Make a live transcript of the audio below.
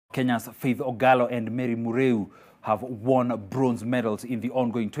Kenya's Faith Ogalo and Mary Mureu have won bronze medals in the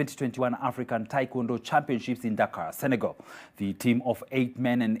ongoing 2021 African Taekwondo Championships in Dakar, Senegal. The team of 8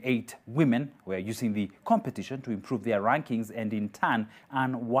 men and 8 women were using the competition to improve their rankings and in turn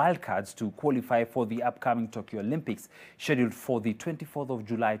earn wildcards to qualify for the upcoming Tokyo Olympics, scheduled for the 24th of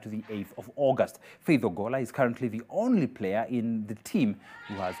July to the 8th of August. Faith Ogalo is currently the only player in the team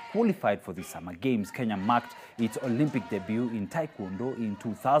who has qualified for the Summer Games. Kenya marked its Olympic debut in Taekwondo in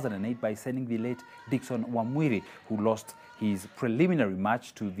 2008 by sending the late Dixon Wamwiri, who lost his preliminary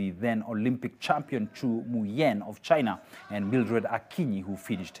match to the then Olympic champion Chu Muyen of China, and Mildred Akinyi, who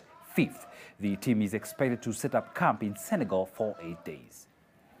finished 5th. The team is expected to set up camp in Senegal for 8 days.